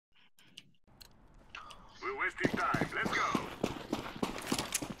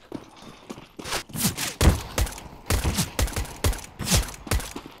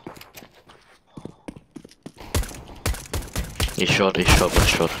He's short, one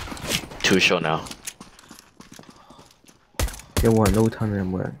short. 2 short now. 有冇人撈吞啊？有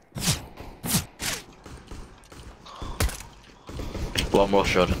冇人？ One more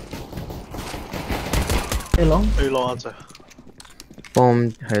shot. A long 一隻。幫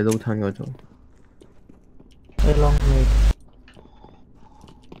喺撈吞嗰度。A long mid。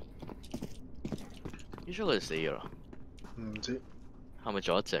呢 shot 佢死咗啦？唔知。係咪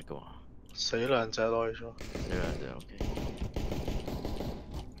仲有一隻㗎嘛？死兩隻咯，呢 shot。死兩隻 OK。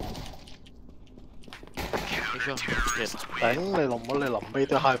呢 shot 頂你老母！你臨尾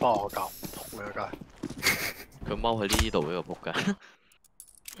都嗨翻我夾，仆你個街！佢踎喺呢度呢個仆街。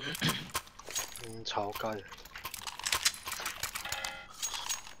炒雞。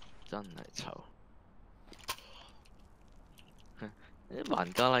真係臭！啲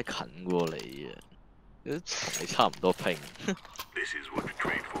萬加拉近過你啊，都同你差唔多拼。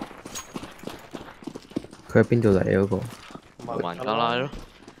佢喺邊度嚟嗰個？萬加拉咯，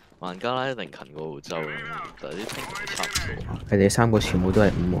萬加拉一定近過澳洲啦，但係啲拼同你差唔多。佢哋三個全部都係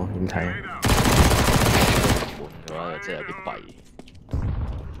5喎，點睇啊？換嘅話就真係有啲弊。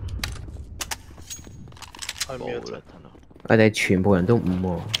冇啦，等等。佢哋全部人都5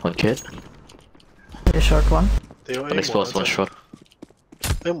喎。One kid. A short one. 屌 A 門 Next one shot.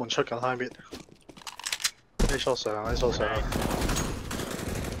 A 門出緊 high mid。A shot 上 A shot 上。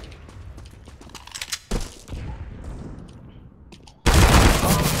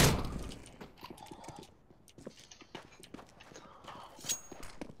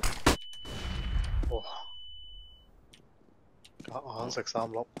哇！夾硬食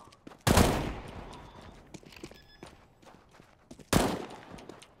3粒。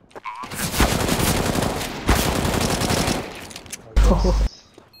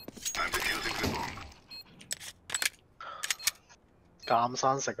監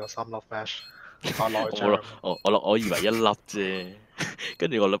生食咗3粒 flash， 發內醬。我以為1粒啫，跟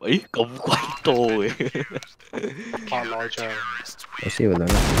住我諗，咦咁鬼多嘅，發內醬。我先要2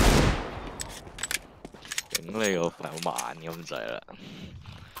粒。頂你個肺好慢咁滯啦，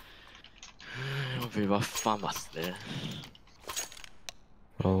我俾把花蜜你。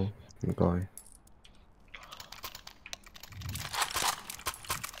好，唔該。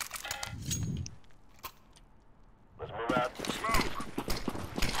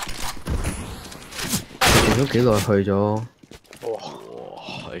停咗幾耐去咗？哇！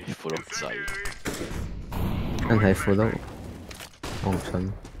係副碌仔，真係副碌，我唔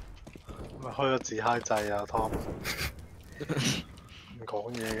信。咪開咗自嗨掣啊 ，Tom。唔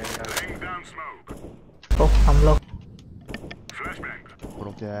講嘢嘅。好，暗碌。副碌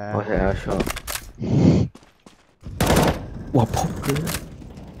啫。我係阿 shot。哇！仆嘅。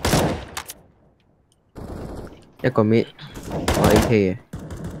一個 mid， 我 AK 嘅。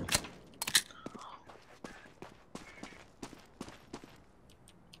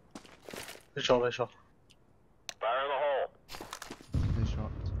你錯。你 shot。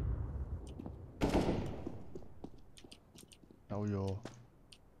有咗。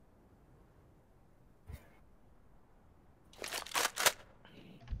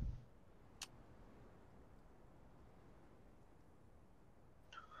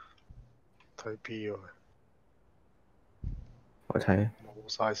睇 B 喎。我睇。冇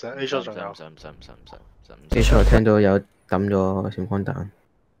晒聲 A shot 仲有。唔使。A shot 聽到有抌咗閃光彈。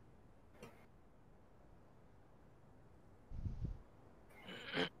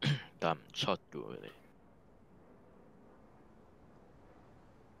但唔出嘅喎佢哋。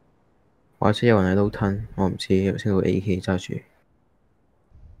或者有人喺度吞，我唔知，有先到 AK 揸住。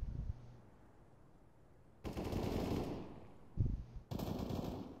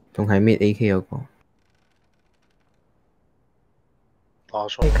仲係 mid AK 有個。打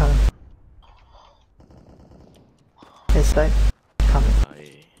錯。A coming. A side. Coming.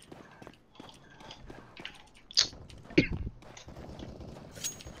 係。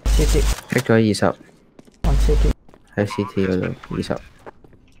CT. hit 咗20。On CT. 喺 CT 嗰度20。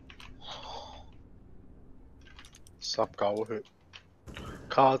19血。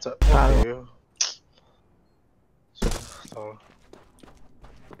卡隻。卡咯。屌。走啦。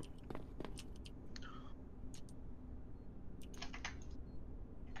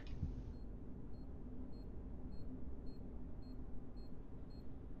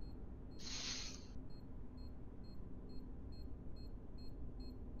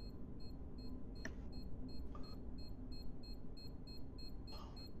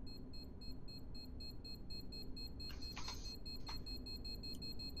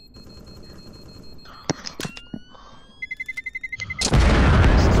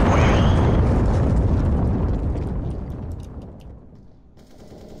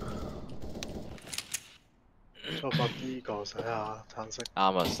洗下橙色，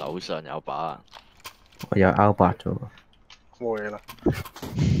啱啊，手上有把啊，我有 R 八咗喎。冇嘢啦。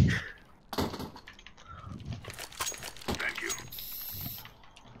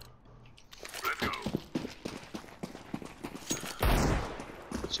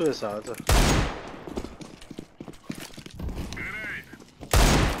衰晒真。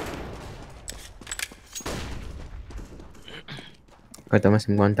佢抌乜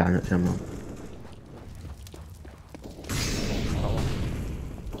閃光彈啊？啫嘛。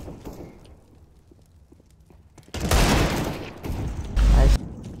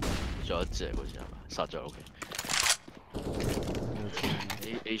仲有一隻好似係咪？殺咗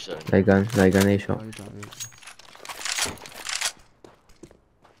OK。A 上嚟緊 A shot。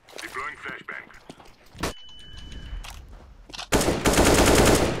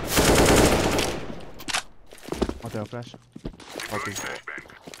我哋有 flash。我哋。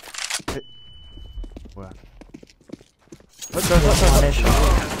冇人。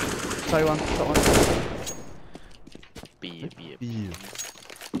西灣B。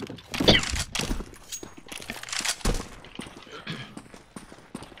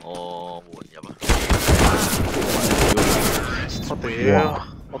我換入啊！我屌，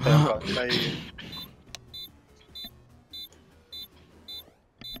我掟緊雞。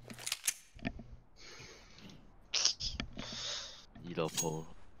二度鋪，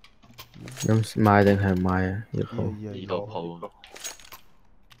咁買定係唔買啊？要鋪。二度鋪。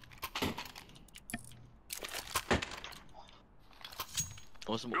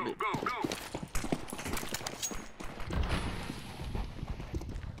我是木面。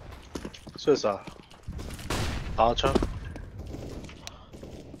衰晒，打槍，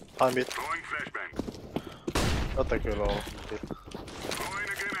下面，一定叫咯。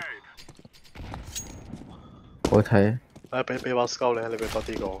好睇。俾把 scout 你俾多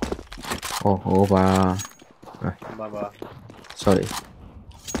啲個。哦，好吧。唔係。sorry。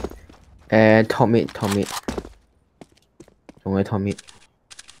top mid，仲喺 top mid。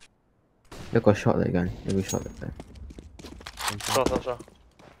一個 shot 嚟緊，一個 shot 嚟緊。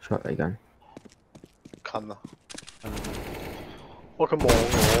shot 嚟緊。近啊！哇，佢望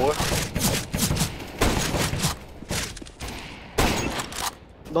我嘅。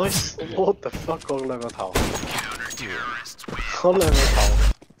Nice，what the fuck 嗰兩個頭，嗰兩個頭。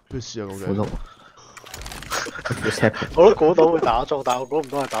咩事啊？嗰個。我都估到會打中，但我估唔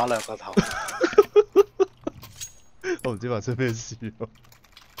到係打兩個頭。我唔知發生咩事咯。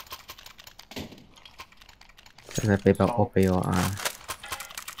真係俾把屋俾我啊！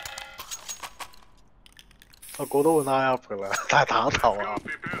我估到會拉 up 㗎啦，但係打頭啊！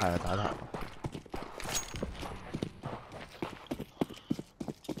係啊，打頭。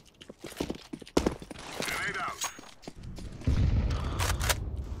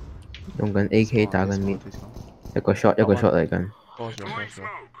用緊 AK 打緊 mid，一個 shot 嚟緊。多咗。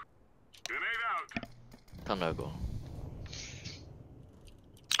吞兩個。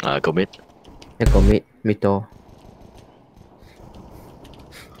個 mid。一個 mid 多。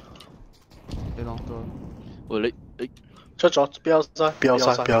你攞多。喂你出咗標晒。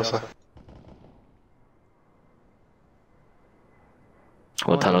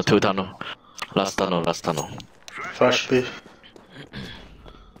我吞咗 two 吞咯 ，last 吞咯。Flash B。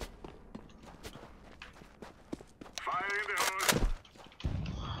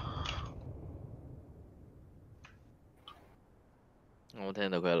我聽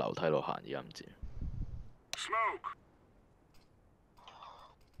到佢喺樓梯度行，而家唔知。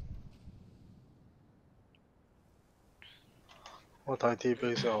我睇 T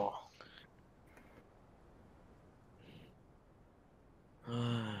B 先喎。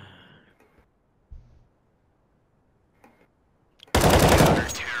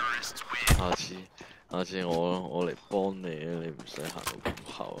下次我嚟幫你啊！你唔使行到咁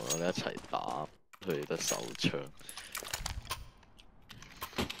後啊！我哋一齊打，佢哋得手槍。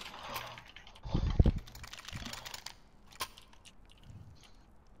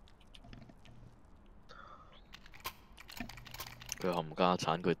佢冚家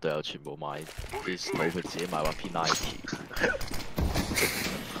產，佢隊友全部買啲佬，佢自己買把 P90。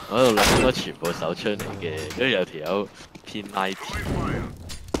我喺度諗應該全部手槍嚟嘅，跟住有條友 P90，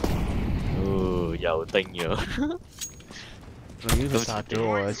又叮咗。寧願佢殺咗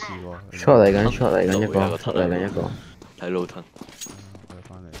我一次喎。shot 嚟緊一個。喺路吞。我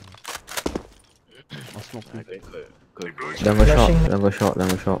翻嚟。我 smoke 俾佢。兩個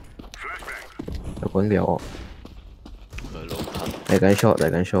shot。有滾俾我。佢路吞。嚟緊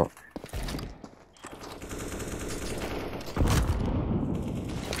shot。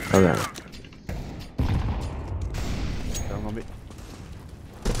有人。兩個 mid。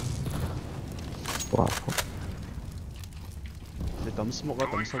哇！抌 smoke 啊，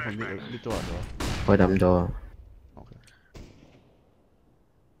抌 smoke 佢搣到人咗。我抌咗啊。OK。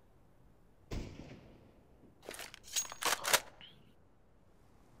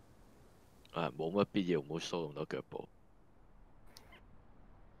冇乜必要，唔好 show 咁多腳步。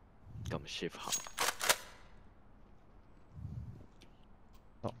咁 shift 行。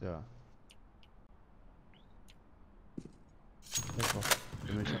落啫嘛。一個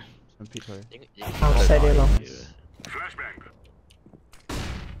準備出，想撇佢。Outside along.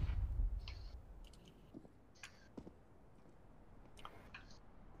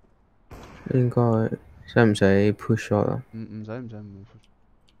 應該使唔使 push shot 啊？唔使。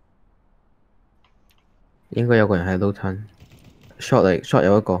應該有個人喺 low turn。shot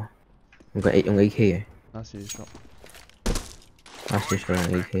有一個，用 AK 嘅。Last shot。last shot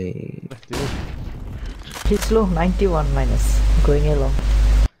用 AK。屌！ He's low, 91 minus. Going along.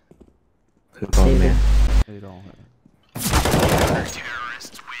 佢講咩啊？呢檔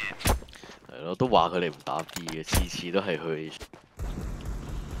係咯，都話佢哋唔打 B 嘅，次次都係佢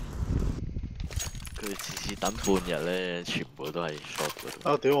次次等半日咧，全部都係 shot 嗰度。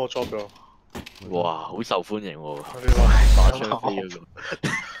啊屌我 drop 咗！哇，好受歡迎喎！打槍飛嗰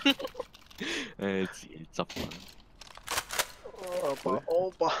個，自己執翻。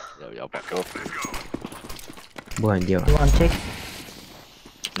又有白波。冇人要啊 You want check?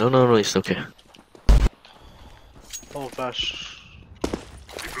 No, it's okay. Oh flash.，flash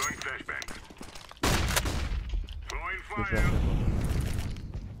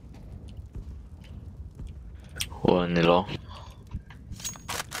換你攞。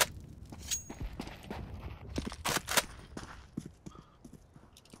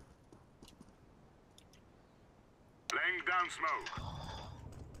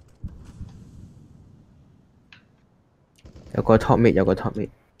有個 top mid，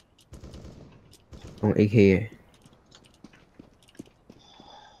 用 AK 嘅。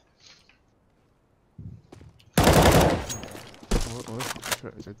我一行出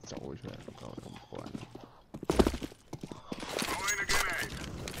嚟即走咗出嚟，唔夠咁過癮。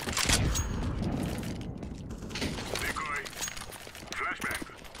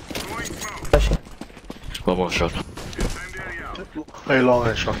One more shot. Very long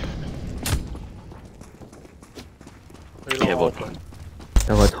and shot. Careful.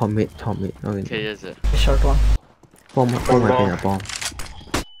 有個 top mid，我見 K 一隻。Short one. 幫埋邊啊幫。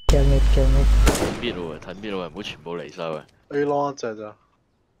Kill me. 睇 mid 喎，睇 mid 喎，唔好全部嚟晒喎。A long 一隻咋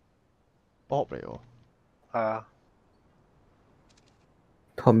？Bob 嚟喎。係啊。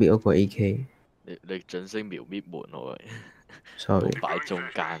top mid 嗰個 AK。你準星瞄 mid 門喎sorry。冇擺中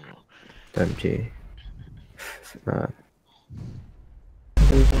間喎。對唔住。One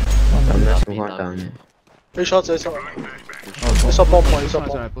啦，小花等。A shot 這 shot。A shot bomb 我 A shot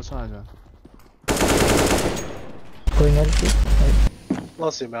bomb。push 上嚟。going LP.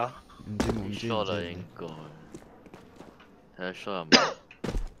 Last 咩啊？唔知。shot 啦應該。睇下 shot 有冇。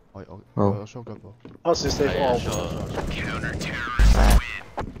我 shot 腳噃。Last safe all。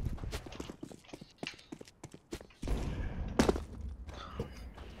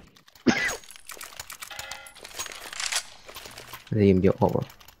你要唔要學啊？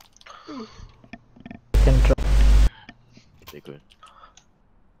 Can drop. 俾佢。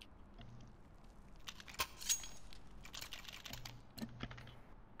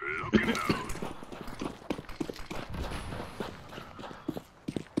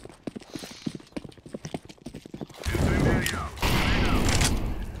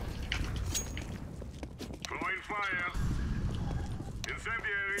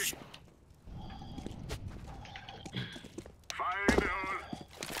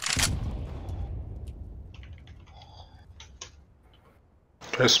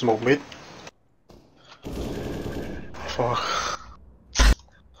Can smoke mid. Fuck.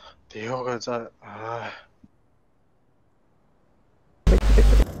 屌佢真係，唉。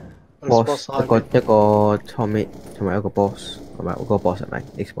boss 一個 top mid 同埋一個 boss， 同埋嗰個 boss 係咪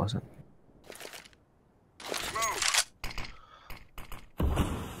 ？X boss。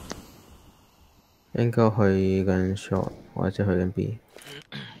應該去緊 short 或者去緊 B。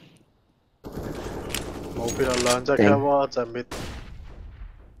冇變啦，兩隻 camera 一隻 mid。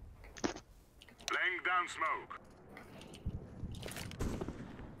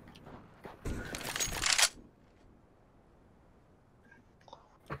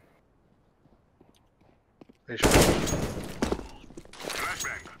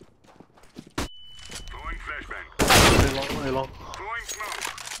你攞。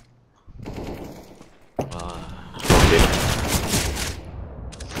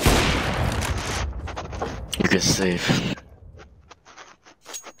You can save.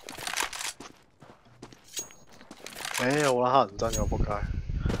 好啦人真嘅仆街。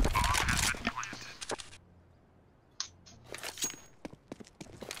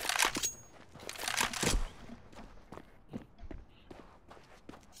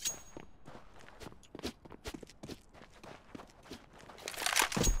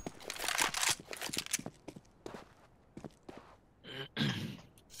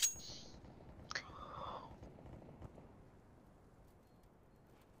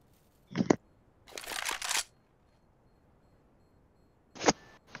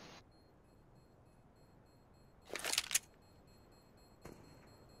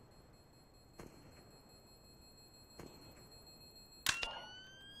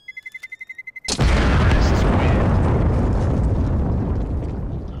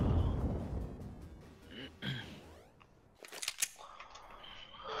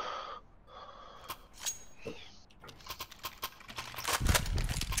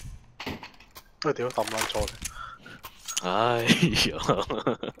喂，屌抌撚錯嘅。哎呀，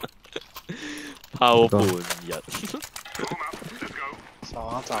拋半日，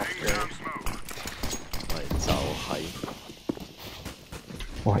耍雜嘅。咪就係、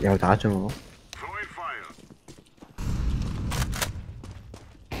哇！又打中我。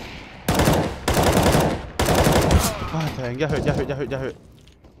唉，停！一血！ 180.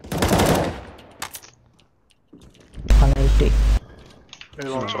 你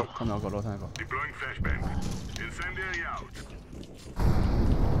攞錯。睇下個攞睇下個。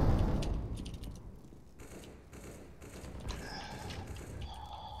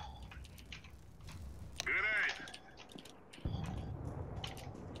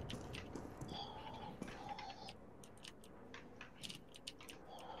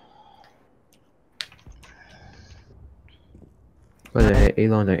佢哋係 A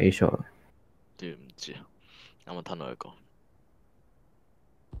long 定 A short 啊？啲唔知啊，啱啱吞落一個。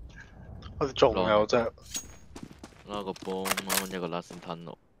我哋仲有隻。拉個波，啱啱一個 last 先吞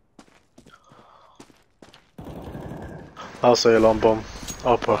落。I'll say long bomb.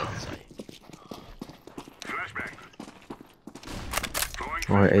 Upper.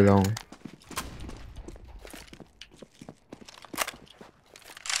 我係 A long。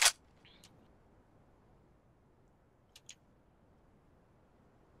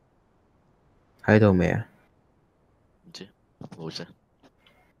喺度未啊？唔知，冇聲。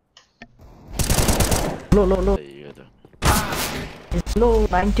Low. 死嘅啫。It's low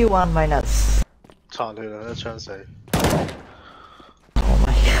 91 minus. 殘血啊！一槍死。Oh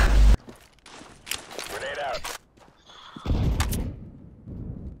my god.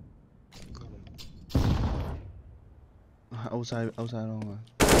 outside long 啊！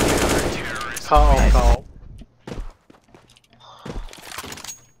靠！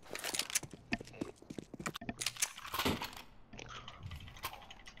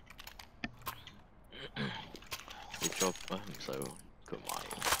你 drop 啊？唔使喎，佢買。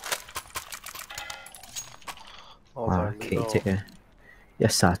哇！奇蹟啊！一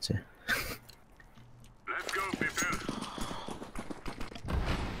殺啫。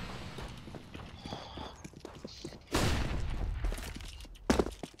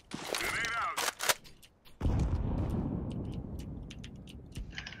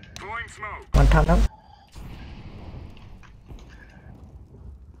One tunnel.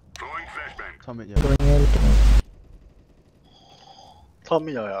 後面有 Going ultimate.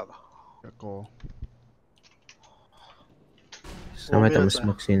 Tommy 有人啊？一個。使唔使抌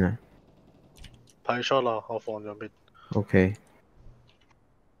smoke 先啊？睇 shot 啦，我放咗邊。OK。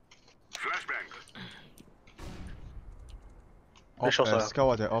你 shot 上。Scout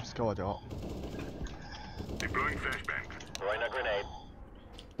或者 off，scout 或者 off。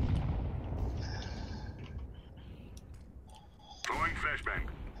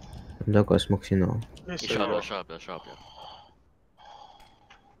咁多個 smoke 先咯。shot 入。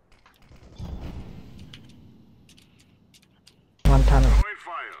One tunnel.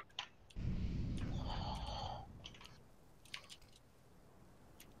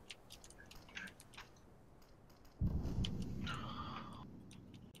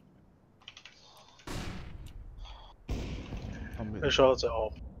你 shot 隻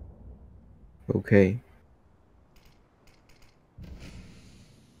off。OK。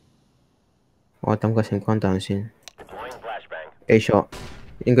我抌個閃光彈先。A shot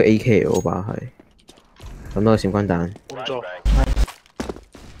應該 AK 我吧係。抌多個閃光彈。換咗。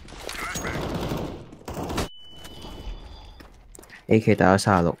AK 打咗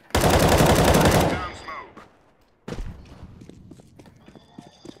36。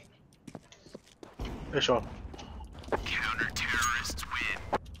A shot。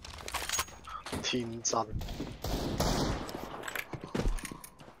天真。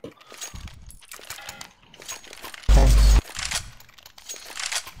Thanks.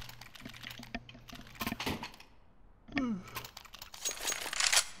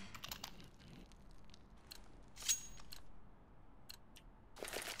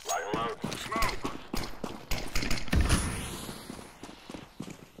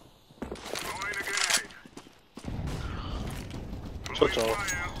 出咗。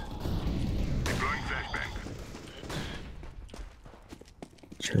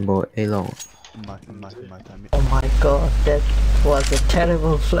全部 A 浪。唔係睇咩？ Oh my god, that was a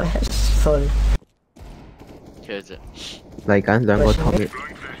terrible flash. Sorry. 其實嚟緊兩個 top mid，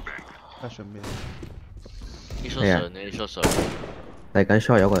 fashion 咩？呢出上呢出上，嚟緊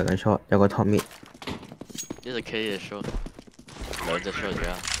short 有個嚟緊 short，有個 top mid， 一隻 K 嘅 shot， 兩隻 shot 而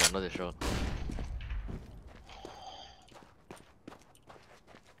家，咁多隻 shot。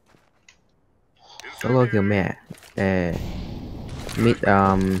嗰個叫咩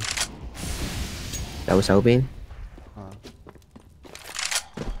？mid 右手邊。啊。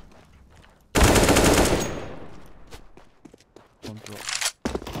放咗。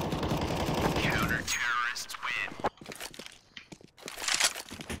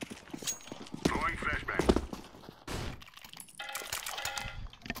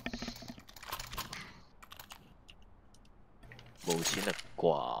冇錢力啩？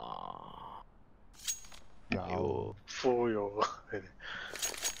有。灰咗佢哋。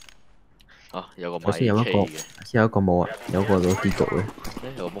啊，有個買 AK 首先有一個，嘅，先有一個冇啊，有個攞跌局嘅。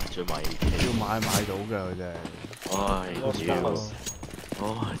有個木嘴買 AK。要買到嘅佢哋。唉，屌！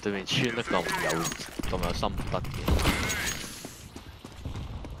唉，對面穿得咁有心得嘅，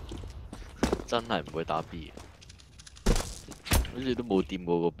真係唔會打 B， 好似都冇掂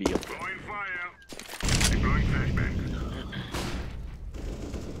過個 B 咁。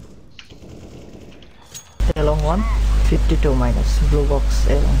A long one. 52 minus. Blue box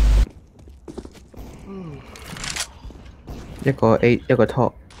A long. 一個 A 一個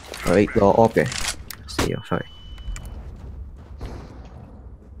top， A 攞 off 嘅，死咗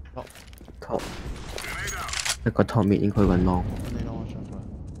sorry。top 一個 top mid 應該揾 long。你攞我上去。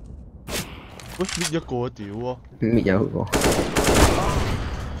喂，搣一個屌啊！mid 有個。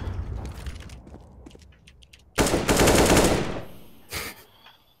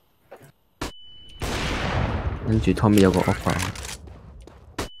跟住 top mid 有個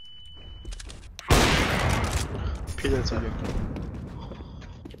offer。P 一隻。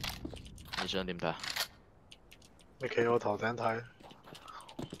你想點睇？你企我頭頂睇。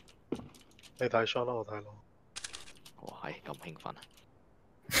你睇 shot 啦，我睇咯。哇，係咁興奮啊！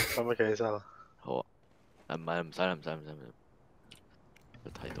可唔可以企起身啊？好啊，唔係唔使啦，唔使，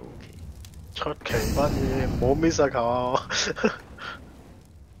睇到 OK。出奇不意，唔好 miss 球啊！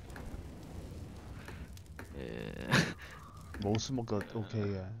冇 smoke 就 OK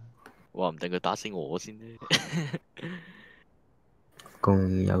嘅。話唔定佢打死我先咧。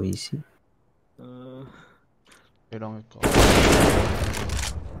咁有意思。你當一個。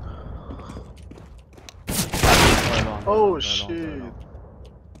Oh shit！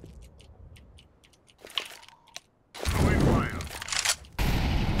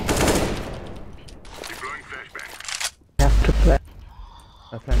 Have to play.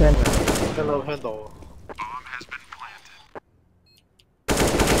 聽到聽到。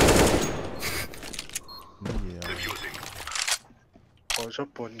乜嘢啊？逃出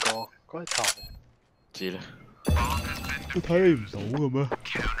半個，該頭。知啦。佢睇你唔到嘅咩？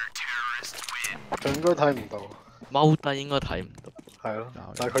佢應該睇唔到。踎低應該睇唔到。係咯，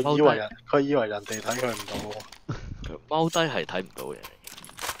但係佢以為人哋睇佢唔到喎。踎低係睇唔到嘅。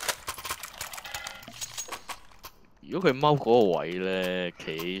如果佢踎嗰個位咧，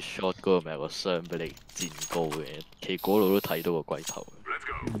企 shot 嗰個咪有個箱俾你墊高嘅，企嗰度都睇到個龜頭。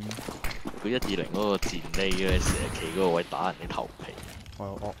佢120嗰個墊呢咧，成日企嗰個位打人啲頭皮。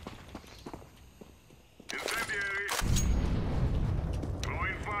我。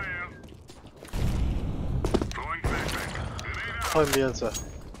開邊一隻？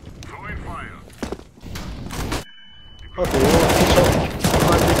我屌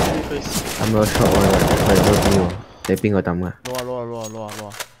抌咗 shot 我哋都知喎，你邊個抌㗎？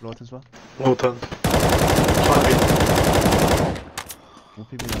攞聽說？冇吞。開邊？冇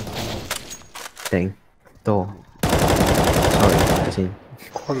PP 頂多 ，sorry 睇先。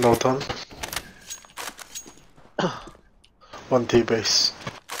我冇吞。One T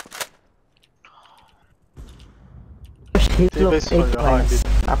base。He's low 8 minus.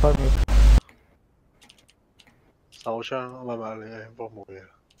 Upper mid. 手槍，唔係你幫冇嘢。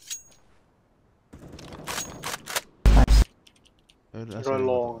應該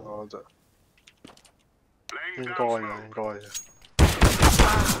long 啊嗰隻。應該嘅。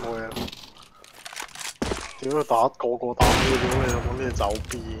冇嘢。屌佢打個個打呢屌你有冇咩走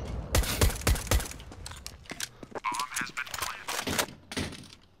B？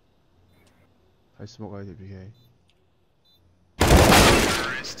 睇 smoke 啊條 PK。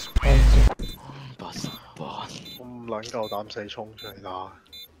88，我唔撚夠膽死衝出嚟打。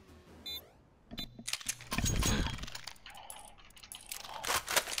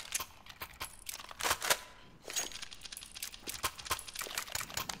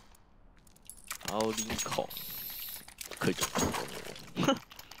貓鏈狂，佢仲狂過我。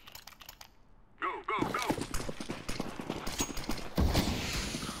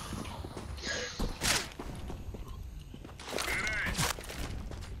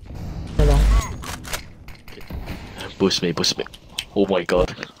Boost me, boost me. Oh my god.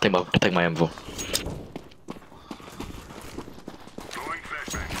 Take my info.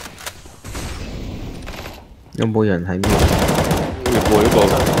 有冇人喺邊？有冇一個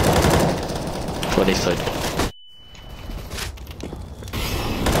？20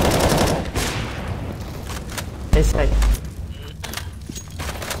 side。This side。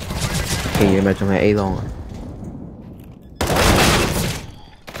其餘咪仲係 A long 啊？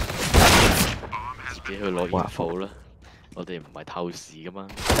自己去攞 info 啦，我哋唔係透視噶嘛。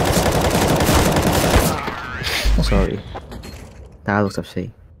Sorry，打64。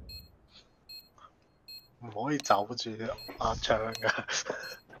唔可以走住壓槍噶，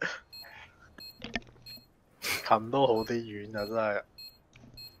近都好啲，遠啊真係。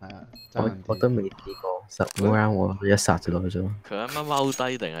係啊，我都未試過15 round 我一殺就落去咗。佢啱啱踎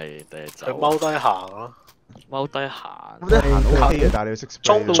低定係走？佢踎低行咯，踎低行。踎低行 OK 嘅，但係你要識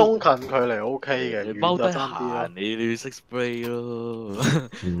spray 咯。中近距離 OK 嘅，你踎低遠就爭啲咯。行，你要識 spray 咯。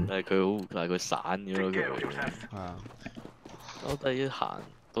但係佢散咗咯佢。係啊，踎低行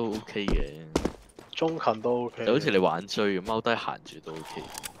都 OK 嘅。中近都 OK。就好似你玩追咁，踎低行住都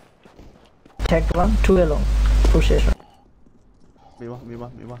OK。Tag 1, 2 alone. Push station. 沒嗎？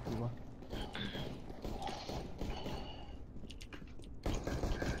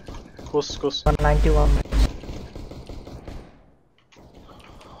 Goose. 191.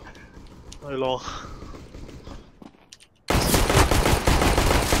 係咯。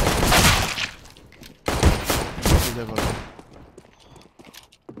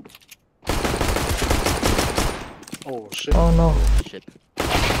Oh shit! Oh no! Shit！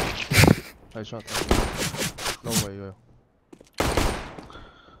 係 shot， no way 嘅。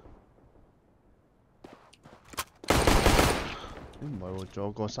唔係喎，仲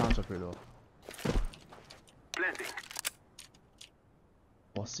有個30血喎。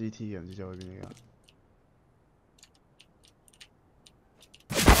哇 CT 嘅唔知走去邊而家。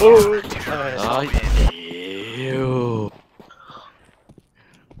哎屌！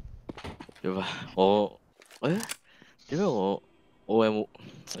點啊？點解我有冇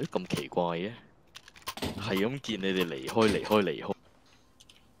咁奇怪嘅？係咁見你哋離開。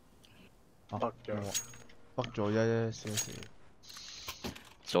北咗啫，CS。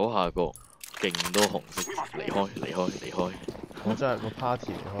左下角勁多紅色，離開。我真係個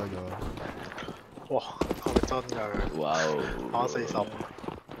party 離開咗。哇，係咪真㗎？哇打40。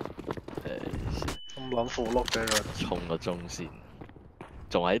咁撚符碌嘅佢。衝個中線，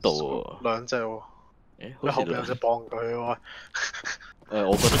仲喺度喎。兩隻喎。好似後邊有隻幫佢喎。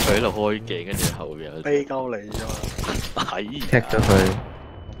我覺得佢喺度開鏡，跟住後邊有飛鳩你啫嘛。係。踢咗佢。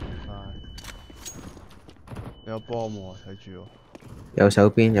有波喎，睇住喎。右手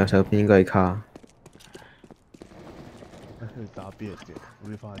邊應該係卡。佢打 B 嚟嘅，我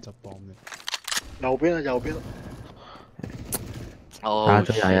要翻去執波咩？右邊啊！哦，打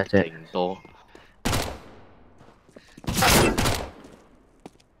咗21隻。勁多。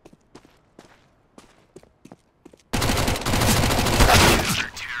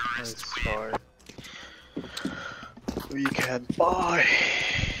We can buy。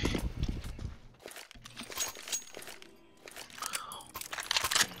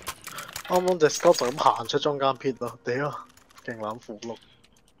啱啱隻 Scott 就咁行出中間 pit 咯，屌，勁撚符碌，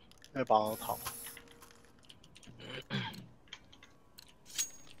咩爆我頭？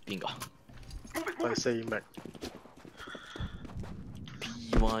邊個？第4名。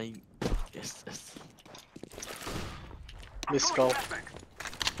PYSS。Miss Go。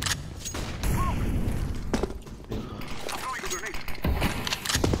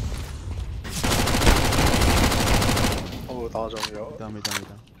哦，打中咗。未得。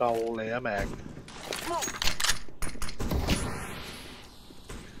救你一命。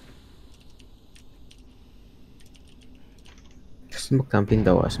smoke 緊邊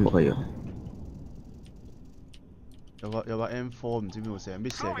度啊 ？smoke 佢要。有把 M4 唔知邊度射，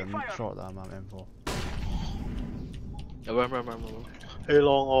搣射緊 short 啊啱 M4。有 run。A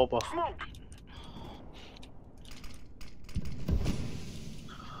long op 啊！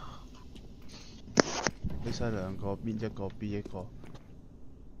呢西兩個，搣一個 B 一個。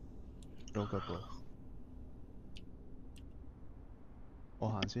有腳喎。我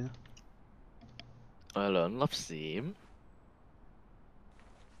行先啦。我有2粒閃。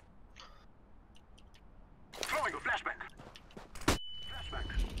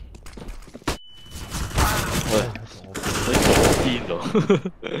喂，喺左邊度。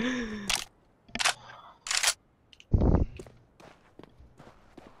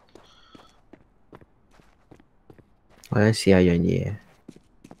我想試下樣嘢，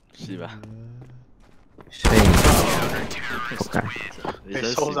是咩？雖然仆街，你你想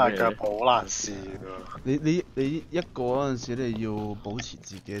蘇晒腳試咩？步好難試㗎。你一個嗰陣時，你要保持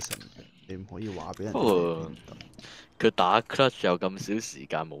自己嘅神秘，你唔可以話俾人不過哋邊度。佢打 clutch 有咁少時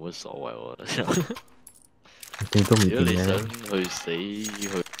間，冇乜所謂，我覺得。點都唔如果你想掂去死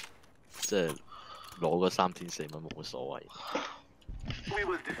去，即係攞個3400冇乜所謂。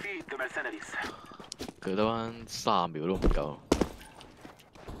佢得翻30秒都唔夠。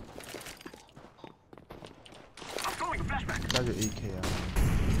揸住 AK 啊！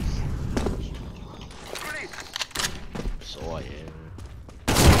所謂嘅。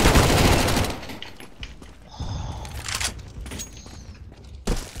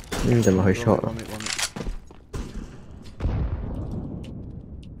就咪去 short 咯。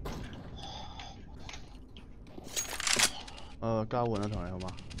交換啦，同你好嘛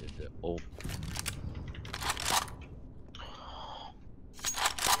？O。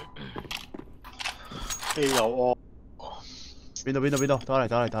A 有 O。邊度？打嚟！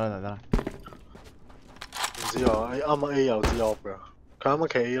唔知啊，A 啱啱 A 有支 O 㗎，佢啱啱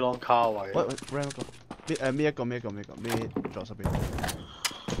企 A long 卡位。喂 ，ram 一個，搣一個，搣左手邊。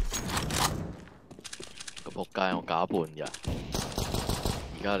個仆街，我假半日，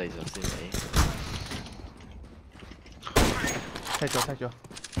而家你就先嚟。踢咗。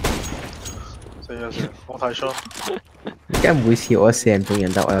死，我睇 shot。而家每次我射唔中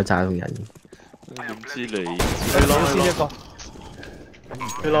人，但我有炸中人。點知你 A long 先一個。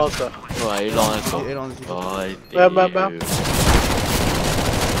A long 啊！喂 long 一個，A long 喂咩？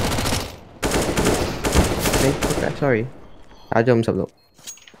你 sorry， 打咗56。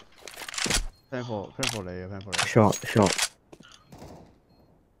plan for 你嘅 plan for 你。short。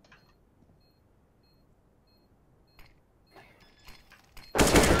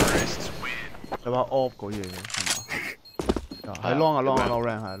你話 off 嗰嘢嘅係嘛？喺 long 啊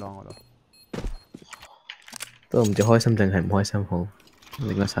ram 係 long 嗰度。都唔知開心定係唔開心好。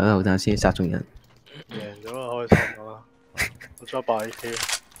你個手榴彈先殺中人。贏咗啦，開心啦！我再擺 AK。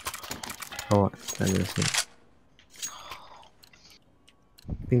好啊，等陣先。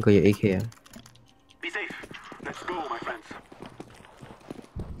邊個要 AK 啊？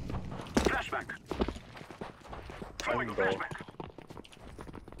睇唔到。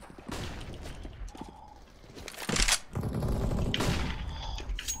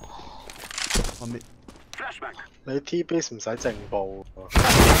我搣。你 T base 唔使正步喎。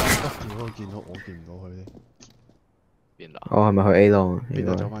我見唔到佢哋。邊度？我係咪去 A long 啊？邊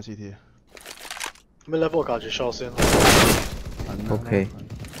度走翻 CT 啊？咩 level 架住 shot 先 ？OK。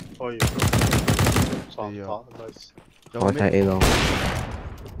可以。3發 nice。我睇 A long。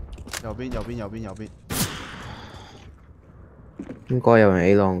右邊。應該有人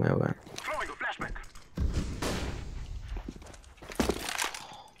A long 嘅有人。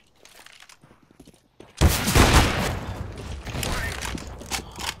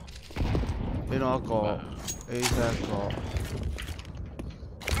A long 一個 ，A set 一個。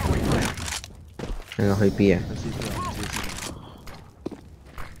你個去 B 啊？去 CT 啊，唔知先。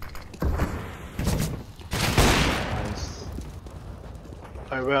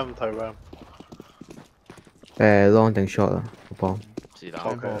睇 ram。long 定 short 啊？我幫。是但。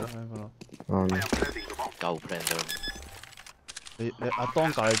 OK 嗯。夠 plan 都。你阿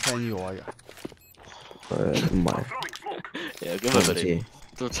當教你 plan 呢個位㗎？唔係。因為佢哋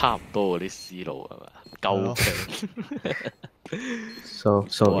都差唔多嗰啲思路係嘛？夠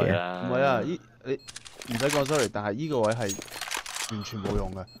sorry 啊。唔係啊，你唔使講 sorry， 但係呢個位係完全冇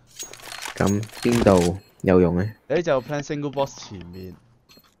用嘅。咁邊度有用咧？你就 plan single box 前面，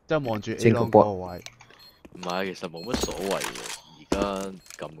即係望住 A long 嗰個位。唔係，其實冇乜所謂嘅。而家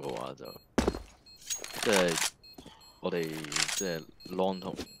咁嘅話就，即係我哋即係 long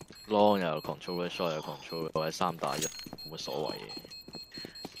同 long 又有 control，short 有 control， 或者3打1，冇乜所謂嘅。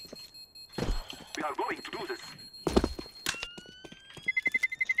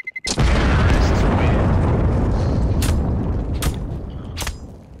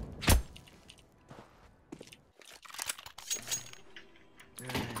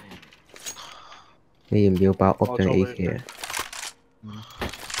你要唔要爆屋定 AK 啊？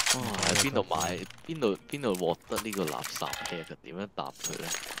喺邊度買？邊度獲得呢個垃圾 hack 嘅？點樣答佢咧？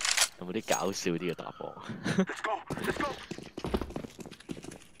有冇啲搞笑啲嘅答案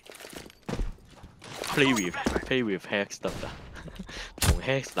？Play with hacks 得唔得？同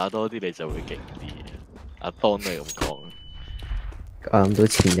hacks 打多啲你就會勁啲。阿當都係咁講。我諗到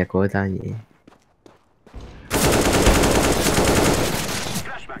前日嗰單嘢。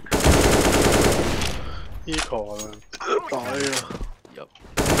Eco 啊，打啊！入。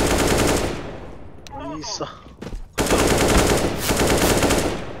Lisa。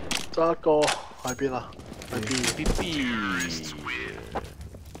揸一個喺邊啊？喺邊 ？B B，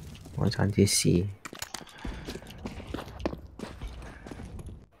我爭啲屎。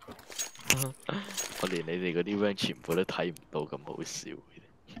我連你哋嗰啲 rank 全部都睇唔到，咁好笑嘅。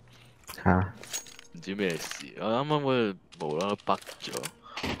嚇！唔知咩事，我啱啱嗰度無啦啦 bug 咗。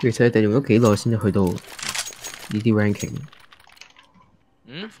其實你哋用咗幾耐先至去到呢啲 ranking？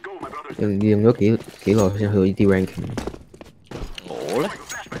嗯？用咗幾耐先去到呢啲 ranking？我咧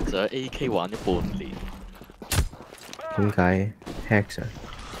就喺 AK 玩咗半年，點解 Hex 啊？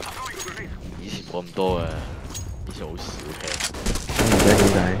以前冇咁多嘅，以前好少 hack。唔知點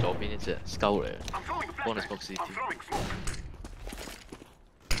解？左邊一隻 Skull 嚟嘅，幫你 smoke CT。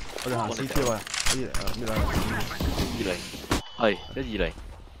我哋行 CT 啊，咩嚟20係120，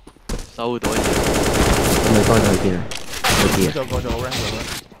收到120。咁你翻咗去邊啊？去邊啊？過咗 rank 咗啦。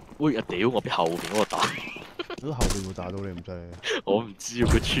喂！啊屌！我俾後邊嗰個打，都後邊會打到你唔制。我唔知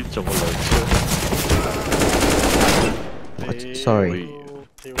佢穿中我兩槍。Sorry，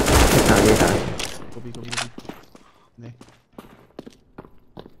打呢打。嗰邊。你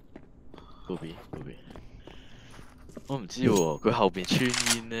嗰邊。我唔知喎，佢後邊穿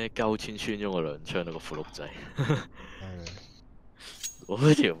煙咧，鳩穿咗我兩槍到個副碌仔。我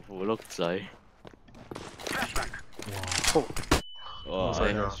條副碌仔。哇！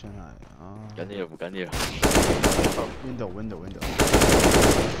真係啊！緊要唔緊要 ？Window。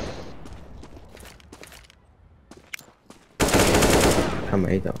係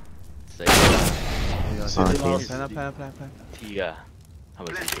咪呢度？死啦！plan T 㗎，係咪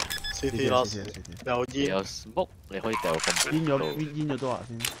T 㗎？ CT 咯，有煙。有 smoke，你可以掉個煙咗多下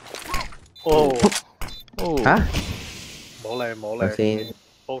先。哦。嚇？冇理。先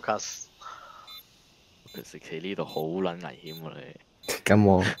focus。其實企呢度好撚危險喎你。咁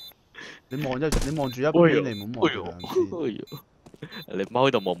我你望住一邊，你唔好望住兩邊。你踎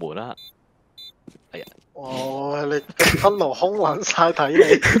喺度望門啦。哎呀！哦，你分路空撚晒睇你。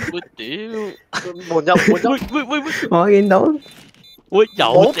我屌！門入。喂！我見到。喂，有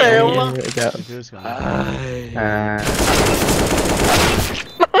冇掉啦。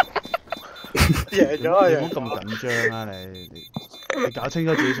贏咗啊！你唔好咁緊張啊！你搞清楚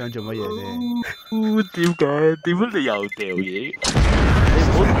自己想做乜嘢先。點解你又掉嘢？你唔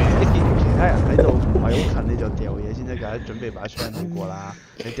好一見其他人喺度唔係好近你就掉嘢先得㗎，準備把槍好過啦。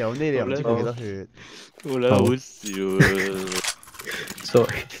你掉呢你又唔知佢幾多血。好撚好笑啊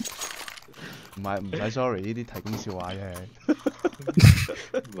 ！Sorry， 唔使 sorry， 呢啲提供笑話啫。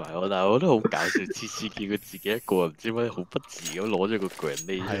唔係我，但係我覺得好搞笑，次次見佢自己一個唔知乜好不自咁攞咗個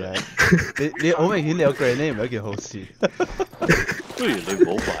grenade 出嚟。你好明顯你有 grenade 唔係一件好事。不如你唔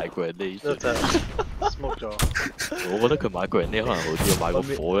好買 grenade 出嚟。smoke 咗。我覺得佢買 grenade 可能好啲，買個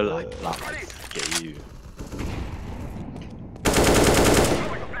火嚟攔埋自己。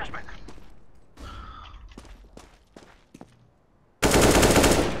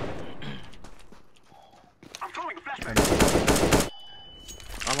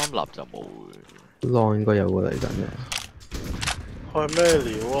啱啱立就冇嘅。浪應該有個嚟緊嘅。開咩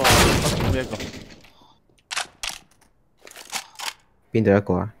料啊？邊一個？邊度一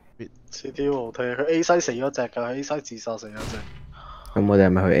個啊 ？CT 好睇，佢 A 西死咗隻㗎 ，A 西自殺死咗隻。咁我哋係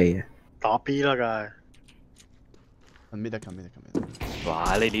咪去 A 啊？打 B 啦，梗係。Commit。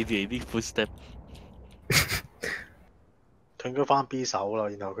哇！你哋啲 footstep。佢應該翻 B 手啦，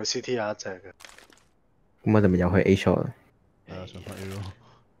然後佢 CT 有一隻嘅。咁我哋咪又去 A shot 啦。上翻 A 咯。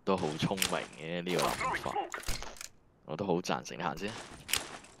都好聰明嘅呢個諗法，我都好贊成。行先，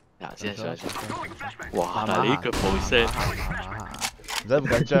上先。哇！但係你呢腳步聲，唔使咁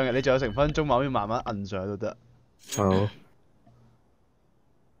緊張嘅，你仲有成分鐘，慢慢摁上去都得。好。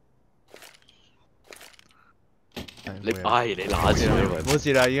你拿住佢。冇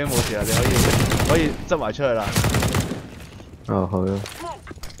事啦，已經冇事啦，你可以執埋出去啦。哦，好咯。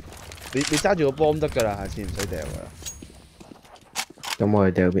你揸住個波得㗎啦，下次唔使掉㗎啦。咁我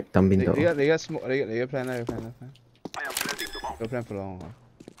哋掉等邊度？你而家 smoke， 你而家 plan 啦，你 plan 啦 plan。個 plan for long 啊。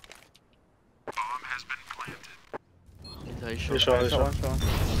你上。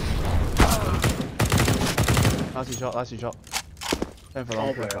last shot。plan for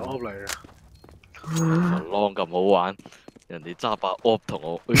long。嚟嘅。long 咁好玩，人哋揸把 op 同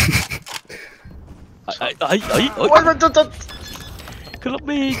我。喂！佢粒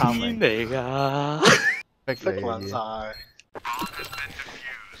咩煙嚟㗎？逼爛晒。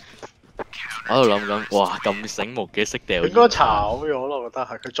我喺度諗緊，哇咁醒目嘅識掉。應該炒咗咯，我覺得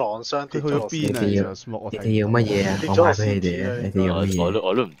係佢撞傷跌咗落邊啊！你哋要乜嘢啊？我買俾你哋啊！你哋要乜嘢？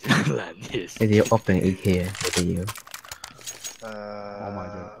我都唔知兩嘢。你哋要 op 定 AK 啊？你哋要？我買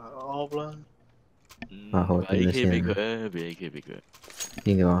咗 op 啦。啊好，俾 AK 俾佢，俾 AK 俾佢。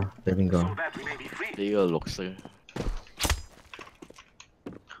邊個啊？俾邊個？呢個綠色。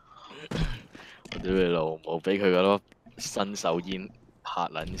我屌你老母，俾佢嗰粒新手煙嚇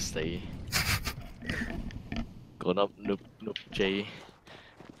撚死。嗰粒 noob J。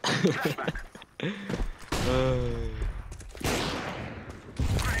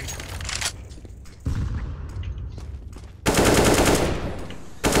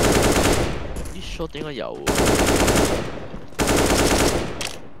啲 shot 應該有喎。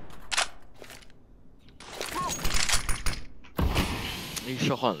啲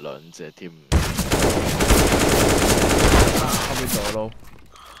shot 可能兩隻添。後邊左路，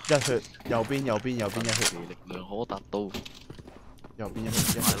一血，右邊一血，力量可達到。右邊一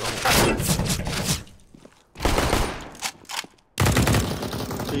血，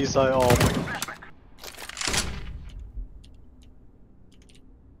自細我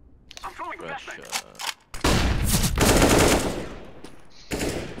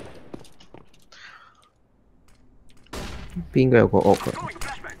邊個有個屋㗎？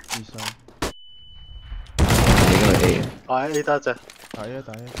自細。應該係 A 嘅。打 A 得隻，打一。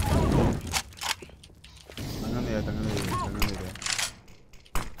等緊你哋。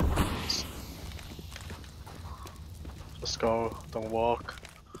Let's go, don't walk。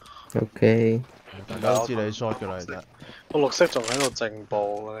OK。大家都知你 short 㗎啦，其實。個綠色仲喺度靜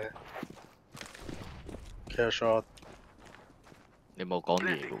步咧。Care shot。你冇講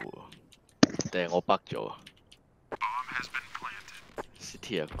嘢嘅喎，定係我 bug 咗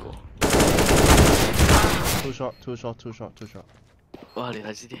？CT 一個。Two shot。哇！你睇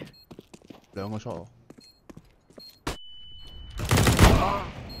CT。兩個 shot 喎。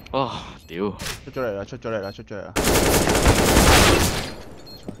哦，屌！出咗嚟啦！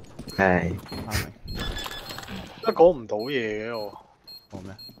係。啱明。都講唔到嘢嘅我。講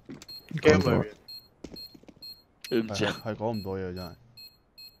咩 ？game 裏邊。唔知啊。係講唔到嘢真係。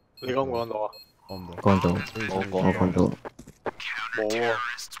你講唔講到啊？講唔到。講到。我講到。冇啊！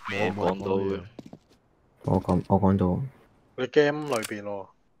冇講到嘅。我講到。你 game 裏邊喎。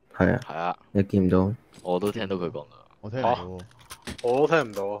係啊。係啊。你見唔到？我都聽到佢講噶。我聽唔到喎。我都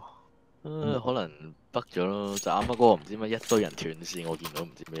聽唔到啊。可能 bug 咗咯，就啱啱嗰個唔知乜一堆人斷線，我見到唔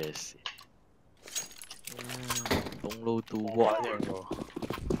知咩事。Download to what？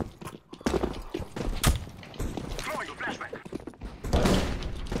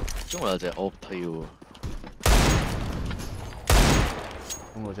 中國有隻 op 跳。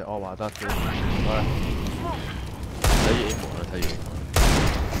中國隻我話得嘅。睇住 A 門啦，睇住 A 門。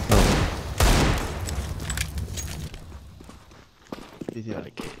呢啲係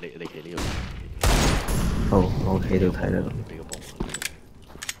你企呢個。好，我企度睇啦。俾個幫。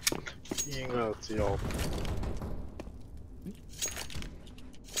應該有知我。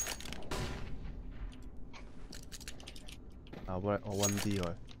我溫啲佢。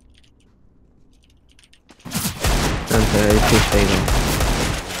真係啲飛咯。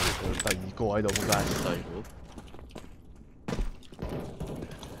第二個喺度，仆街。第二個。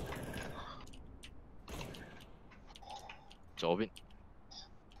左邊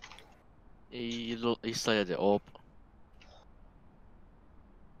A 西有隻 op，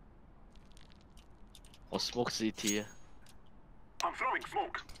 我 smoke CT 啊。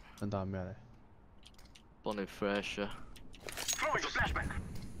想打咩嚟？幫你 flash 啊。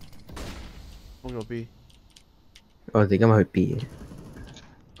封咗 B。我哋今日去 B 嘅。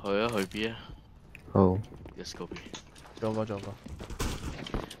係啊，去 B 啊。好。Let's go B。仲有個。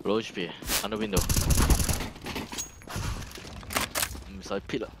Low HP，under window。唔使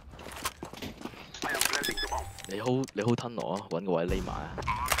pit 啦。你好吞我啊，揾個位匿埋啊。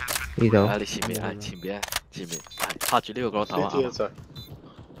呢度。你前面係前面，係拍住呢個角頭啊。CT 一隻，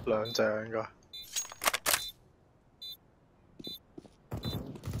兩隻應該。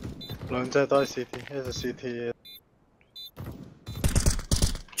兩隻都係 CT， 一隻 CT。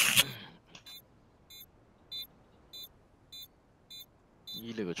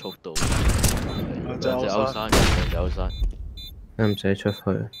依呢個速度。兩隻 outside。你唔使出去。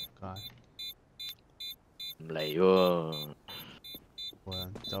唔嚟喎。冇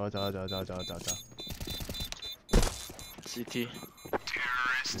人，走。CT。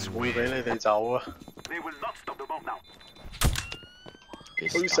會俾你哋走啊！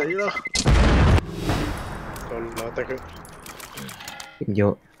去死啦！有兩滴血。點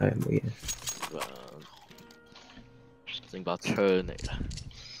咗？係冇嘢。整把槍嚟啦。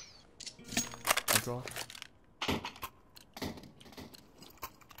唔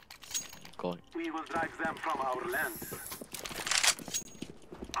該。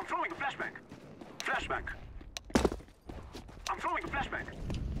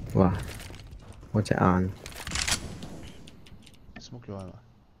哇！我隻眼。smoke smoke 咗係嘛？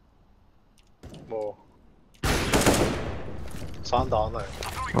冇。散彈嚟。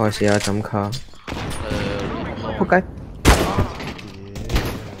我試下枕卡。仆街！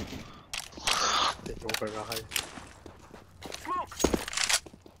屌佢個閪！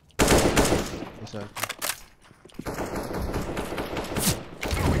其實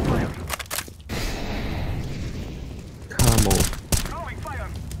卡冇。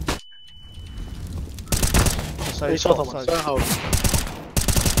你錯同埋雙後。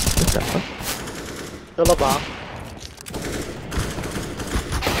一粒板。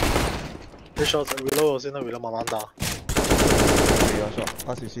你 short reload 我先啦，reload 慢慢打。有 shot，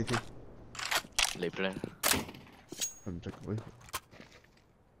 pass CT。你 plan？ 唔識會。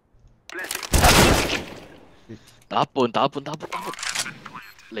打一半，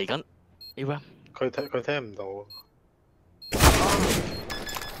嚟緊 A one。佢聽唔到。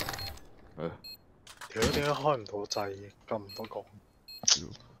屌點解開唔到掣嘅？撳唔到講。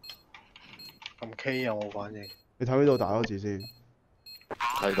撳 K 有冇反應？你睇呢度打多字先。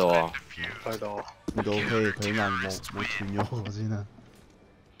睇到啊。睇到。呢度 OK， 佢起碼冇斷咗我先啦。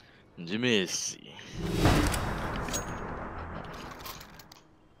唔知咩事。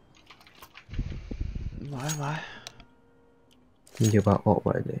買。要把惡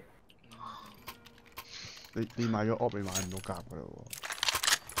位你買咗 op 你買唔到甲噶啦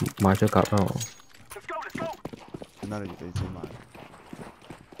喎。買咗甲啦我。點解你自己買？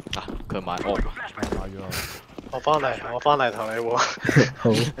啊！佢買 op。買咗。我翻嚟同你喎。好。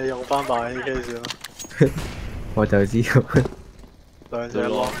你用翻把 AK 先啦。我就知道。兩隻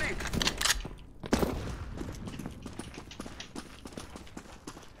咯。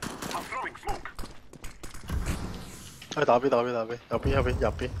打邊，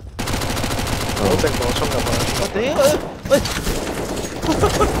右邊。好正我衝入去。我屌佢！喂！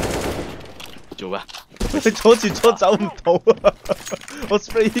做咩？你阻住咗走唔到啊！我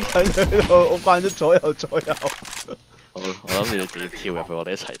spray 緊佢度，我扮咗左右。我諗你直接跳入去，我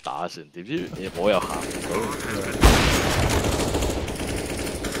哋一齊打算，點知你冇又行唔到。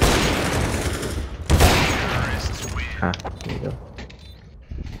嚇嚟咗。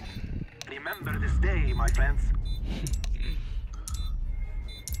Remember this day, my friends.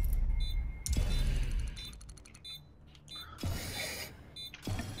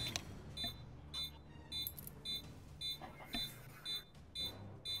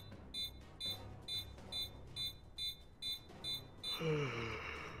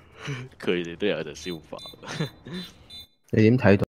 佢哋都有隻消化。你點睇到？